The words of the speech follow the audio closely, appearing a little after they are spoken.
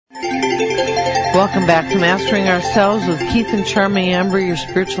Welcome back to Mastering Ourselves with Keith and Charmy Amber, your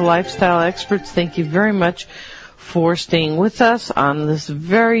spiritual lifestyle experts. Thank you very much for staying with us on this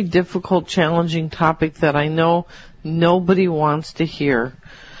very difficult, challenging topic that I know nobody wants to hear.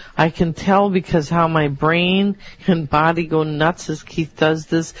 I can tell because how my brain and body go nuts as Keith does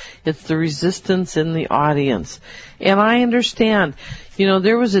this. It's the resistance in the audience. And I understand. You know,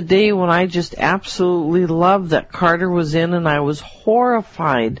 there was a day when I just absolutely loved that Carter was in, and I was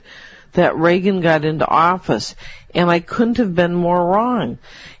horrified that Reagan got into office. And I couldn't have been more wrong.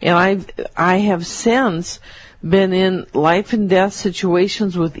 And I have since been in life and death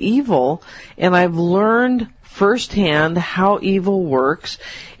situations with evil, and I've learned firsthand how evil works.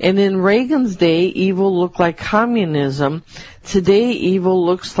 And in Reagan's day, evil looked like communism. Today, evil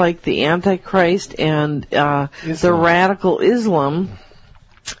looks like the Antichrist and the radical Islam.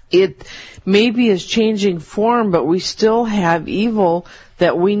 It maybe is changing form, but we still have evil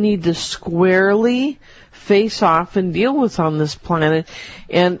that we need to squarely face off and deal with on this planet.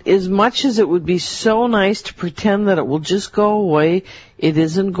 And as much as it would be so nice to pretend that it will just go away, it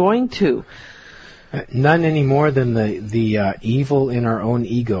isn't going to. None any more than the evil in our own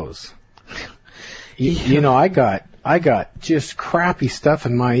egos. You know, I got just crappy stuff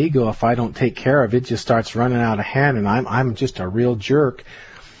in my ego. If I don't take care of it, just starts running out of hand, and I'm just a real jerk.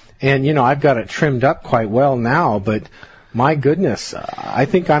 And you know, I've got it trimmed up quite well now, but my goodness, I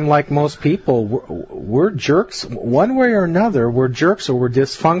think I'm like most people. We're jerks one way or another. We're jerks, or we're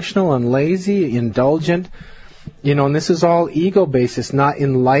dysfunctional and lazy, indulgent. You know, and this is all ego-based. It's not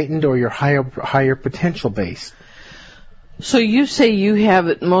enlightened or your higher potential based. So you say you have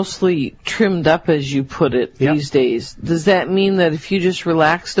it mostly trimmed up, as you put it, these days. Does that mean that if you just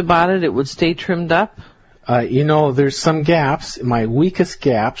relaxed about it, it would stay trimmed up? You know, there's some gaps, my weakest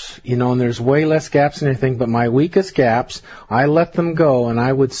gaps, you know, and there's way less gaps than anything, but my weakest gaps, I let them go, and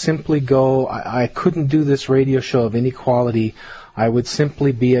I would simply go, I couldn't do this radio show of any quality. I would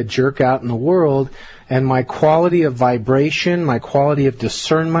simply be a jerk out in the world, and my quality of vibration, my quality of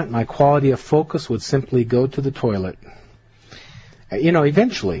discernment, my quality of focus would simply go to the toilet. You know,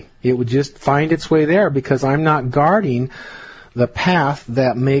 eventually, it would just find its way there because I'm not guarding the path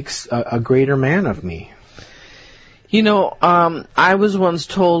that makes a greater man of me. You know, I was once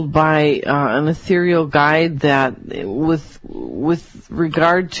told by an ethereal guide that with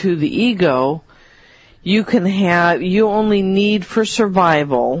regard to the ego, you only need for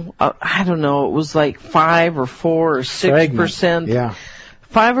survival, I don't know, it was like 5 or 4 or 6%. Yeah.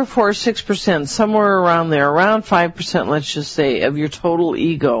 5 or 4 or 6%, somewhere around there, around 5%, let's just say, of your total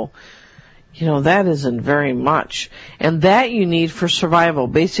ego. You know, that isn't very much. And that you need for survival,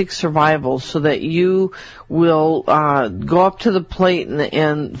 basic survival, so that you will go up to the plate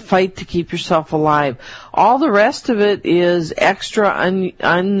and fight to keep yourself alive. All the rest of it is extra,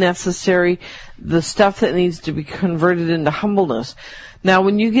 unnecessary, the stuff that needs to be converted into humbleness. Now,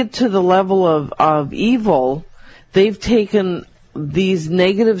 when you get to the level of evil, they've taken these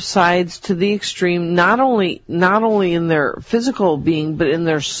negative sides to the extreme, not only in their physical being, but in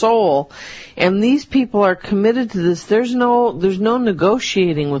their soul. And these people are committed to this. There's no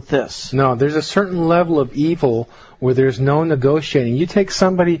negotiating with this. No, there's a certain level of evil where there's no negotiating. You take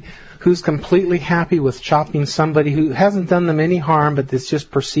somebody who's completely happy with chopping somebody who hasn't done them any harm, but it's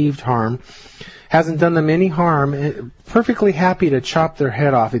just perceived harm, hasn't done them any harm, perfectly happy to chop their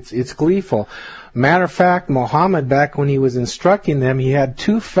head off. It's gleeful. Matter of fact, Muhammad, back when he was instructing them, he had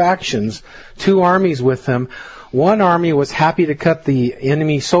 2 factions, 2 armies with him. One army was happy to cut the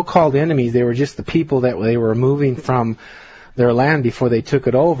enemy, so-called enemies. They were just the people that they were moving from their land before they took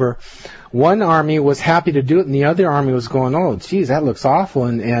it over. One army was happy to do it, and the other army was going, oh, geez, that looks awful.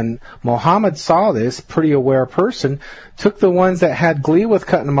 And Muhammad saw this, pretty aware person, took the ones that had glee with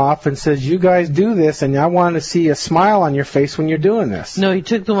cutting them off and says, you guys do this, and I want to see a smile on your face when you're doing this. No, he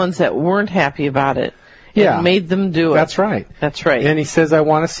took the ones that weren't happy about it. Yeah. And made them do it. That's right. That's right. And he says, I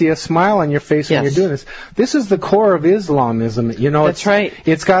want to see a smile on your face when you're doing this. This is the core of Islamism. You know, that's right.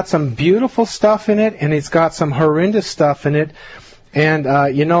 It's got some beautiful stuff in it, and it's got some horrendous stuff in it.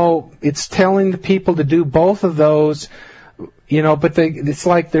 And, you know, it's telling the people to do both of those, you know, but it's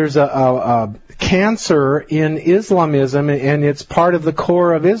like there's a cancer in Islamism, and it's part of the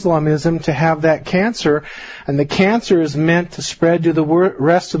core of Islamism to have that cancer. And the cancer is meant to spread to the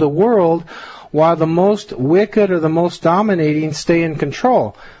rest of the world, while the most wicked or the most dominating stay in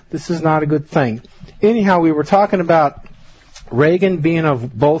control. This is not a good thing. Anyhow, we were talking about Reagan being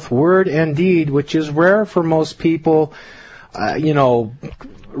of both word and deed, which is rare for most people, you know,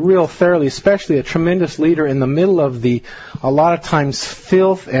 real thoroughly, especially a tremendous leader in the middle of a lot of times,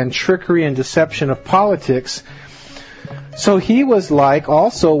 filth and trickery and deception of politics. So he was like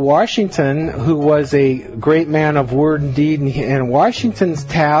also Washington, who was a great man of word and deed, and Washington's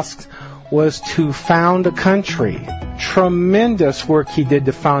task was to found a country. Tremendous work he did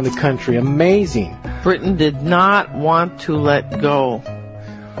to found a country. Amazing. Britain did not want to let go.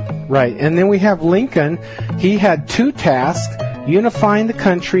 Right. And then we have Lincoln. He had two tasks, unifying the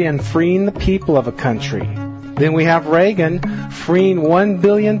country and freeing the people of a country. Then we have Reagan, freeing 1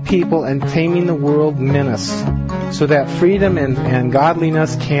 billion people and taming the world menace, so that freedom and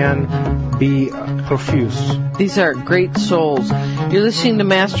godliness can be profuse. These are great souls. You're listening to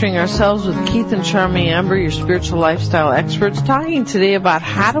Mastering Ourselves with Keith and Charmaine Amber, your spiritual lifestyle experts, talking today about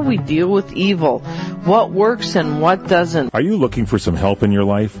how do we deal with evil, what works and what doesn't. Are you looking for some help in your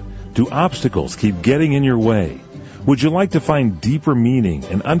life? Do obstacles keep getting in your way? Would you like to find deeper meaning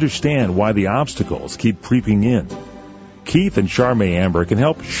and understand why the obstacles keep creeping in? Keith and Charmaine Amber can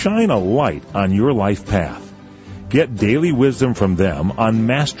help shine a light on your life path. Get daily wisdom from them on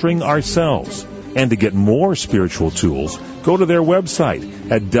Mastering Ourselves. And to get more spiritual tools, go to their website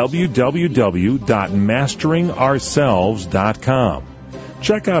at www.masteringourselves.com.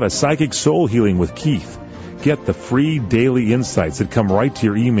 Check out A Psychic Soul Healing with Keith. Get the free daily insights that come right to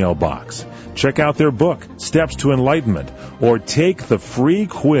your email box. Check out their book, Steps to Enlightenment, or take the free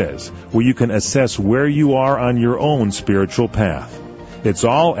quiz where you can assess where you are on your own spiritual path. It's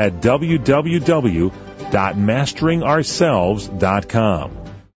all at www.masteringourselves.com.